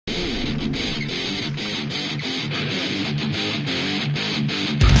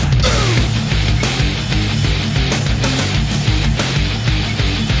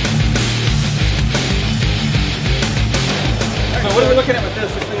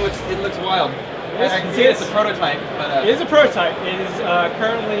I can see it's a prototype, but it is a prototype. It is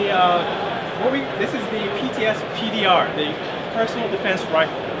currently this is the PTS PDR, the Personal Defense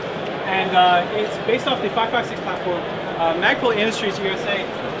Rifle, and it's based off the 5.56 platform. MAGPUL Industries USA,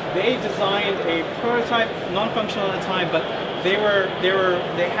 they designed a prototype, non-functional at the time, but they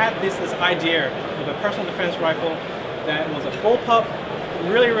had this idea of a personal defense rifle that was a bullpup,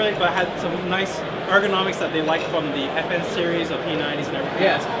 really, but had some nice ergonomics that they liked from the FN series of P90s and everything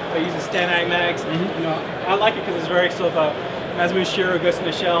else. They use the Stanag mags. You know, I like it because it's very sort of as Mushiro, Ghost in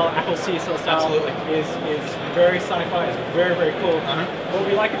the Shell, Apple C style. Absolutely. is very sci-fi. It's very cool. What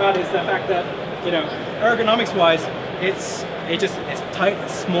we like about it is the fact that, you know, ergonomics wise, it's tight,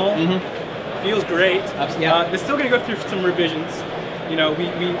 it's small, feels great. They're still going to go through some revisions. You know, we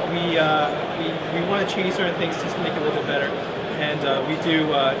want to change certain things just to make it a little bit better, and we do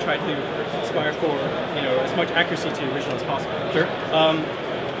try to aspire for, you know, as much accuracy to the original as possible. Sure.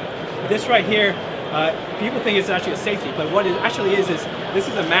 This right here, people think it's actually a safety, but what it actually is this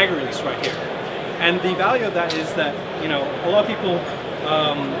is a mag release right here, and the value of that is that, you know, a lot of people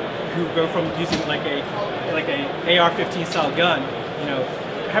who go from using like a AR-15 style gun, you know,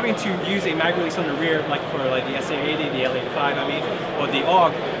 having to use a mag release on the rear, like for like the SA-80, the L-85, I mean, or the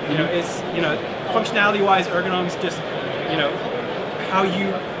AUG, you know, is, you know, functionality-wise, ergonomics, just, you know, how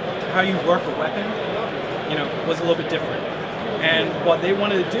you work a weapon, you know, was a little bit different. And what they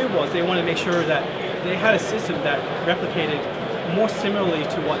wanted to do was they wanted to make sure that they had a system that replicated more similarly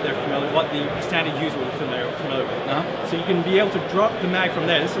to what they're familiar, what the standard user will be familiar with. So you can be able to drop the mag from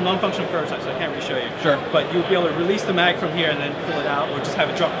there. This is a non-functional prototype, so I can't really show you. Sure. But you'll be able to release the mag from here and then pull it out, or just have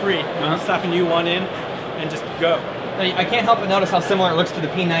it drop free, slap a new one in, and just go. I can't help but notice how similar it looks to the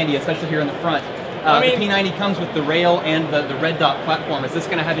P90, especially here in the front. I mean, the P90 comes with the rail and the red dot platform. Is this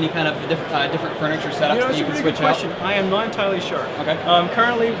going to have any kind of different furniture setups that you can switch out? I am not entirely sure. Okay.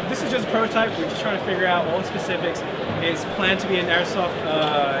 Currently, this is just a prototype. We're just trying to figure out all the specifics. It's planned to be an Airsoft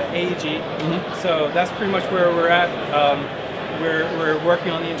AEG, so that's pretty much where we're at. We're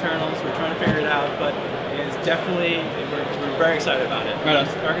working on the internals. We're trying to figure it out, but it's definitely we're very excited about it. Right on.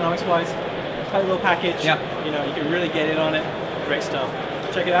 Ergonomics wise, tight little package. Yeah. You know, you can really get in on it. Great stuff.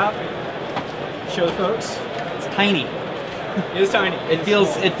 Check it out. Show the folks. It's tiny. It is tiny. It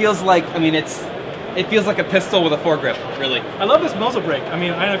feels like, I mean, it feels like a pistol with a foregrip, really. I love this muzzle brake. I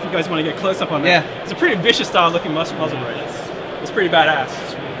mean, I don't know if you guys want to get close up on that. Yeah. It's a pretty vicious style looking muzzle brake. It's pretty badass.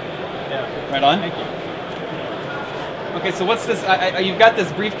 Yeah. Right on. Thank you. Okay, so what's this? You've got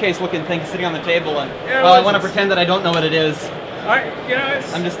this briefcase looking thing sitting on the table, and I want to pretend that I don't know what it is. You know,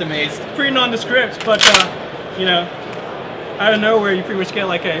 I'm just amazed. Pretty nondescript, but you know, out of nowhere you pretty much get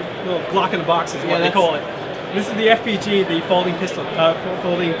like a little Glock in the box is what they call it. This is the FPG, the folding pistol gun,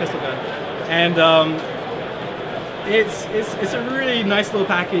 and it's a really nice little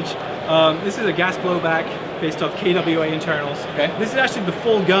package. This is a gas blowback based off KWA internals. Okay. This is actually the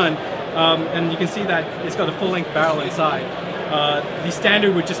full gun, and you can see that it's got a full-length barrel inside. The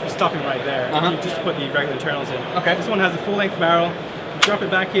standard would just be stopping right there. You just put the regular internals in. Okay. This one has a full-length barrel. You drop it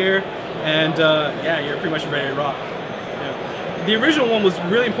back here, and yeah, you're pretty much ready to rock. Yeah. The original one was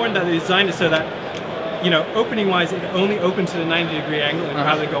really important that they designed it so that, you know, opening-wise, it only opened to the 90-degree angle and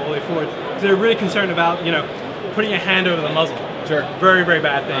rather than go all the way forward. So they're really concerned about, you know, putting a hand over the muzzle. Sure. Very, very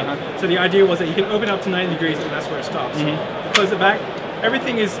bad thing. So the idea was that you can open up to 90 degrees and that's where it stops. Close it back.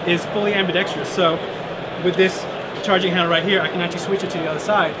 Everything is fully ambidextrous. So with this charging handle right here, I can actually switch it to the other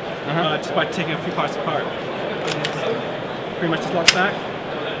side just by taking a few parts apart. Pretty much just locks back.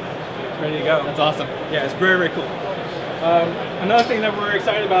 Ready to go. That's awesome. Yeah, it's very, very cool. Another thing that we're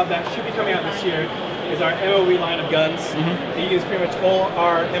excited about that should be coming out this year is our MOE line of guns. They use pretty much all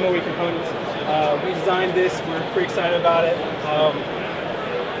our MOE components. We designed this. We're pretty excited about it.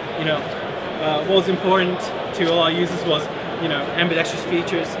 You know, what was important to all our users was, you know, ambidextrous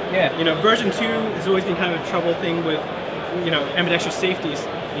features. Yeah. You know, version 2 has always been kind of a trouble thing with, you know, ambidextrous safeties.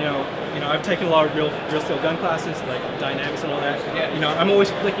 You know, I've taken a lot of real steel gun classes like dynamics and all that. Yeah. You know, I'm always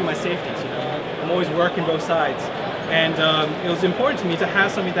flicking my safeties. You know, I'm always working both sides. And it was important to me to have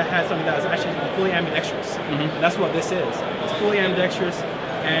something that was actually fully ambidextrous. And that's what this is. It's fully ambidextrous,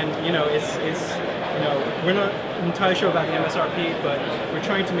 and you know, it's you know, we're not entirely sure about the MSRP, but we're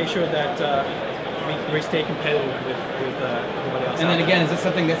trying to make sure that we stay competitive with everybody else. And then again, is this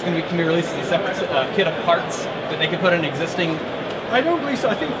something that's going to be released as a separate kit of parts that they could put in existing? I don't believe so.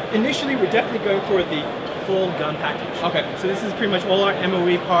 I think initially we're definitely going for the full gun package. Okay. So this is pretty much all our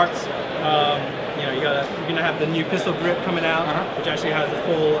MOE parts. You know, you're gonna have the new pistol grip coming out, which actually has the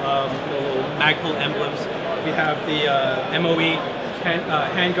full little MAGPUL emblems. We have the MOE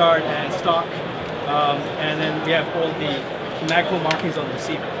handguard and stock, and then we have all the MAGPUL markings on the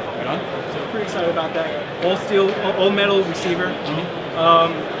receiver. Right on. So we're pretty excited about that. All steel, all metal receiver.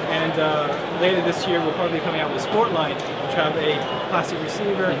 And later this year, we'll probably be coming out with a sport line, which have a plastic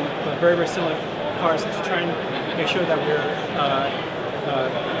receiver, but very, very similar parts to try and make sure that we're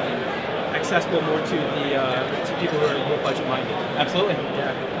accessible more to the to people who are more budget minded. Absolutely.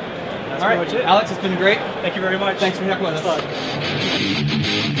 Yeah. That's all right, pretty much it. Alex, it's been great. Thank you very much. Thanks for talking with us.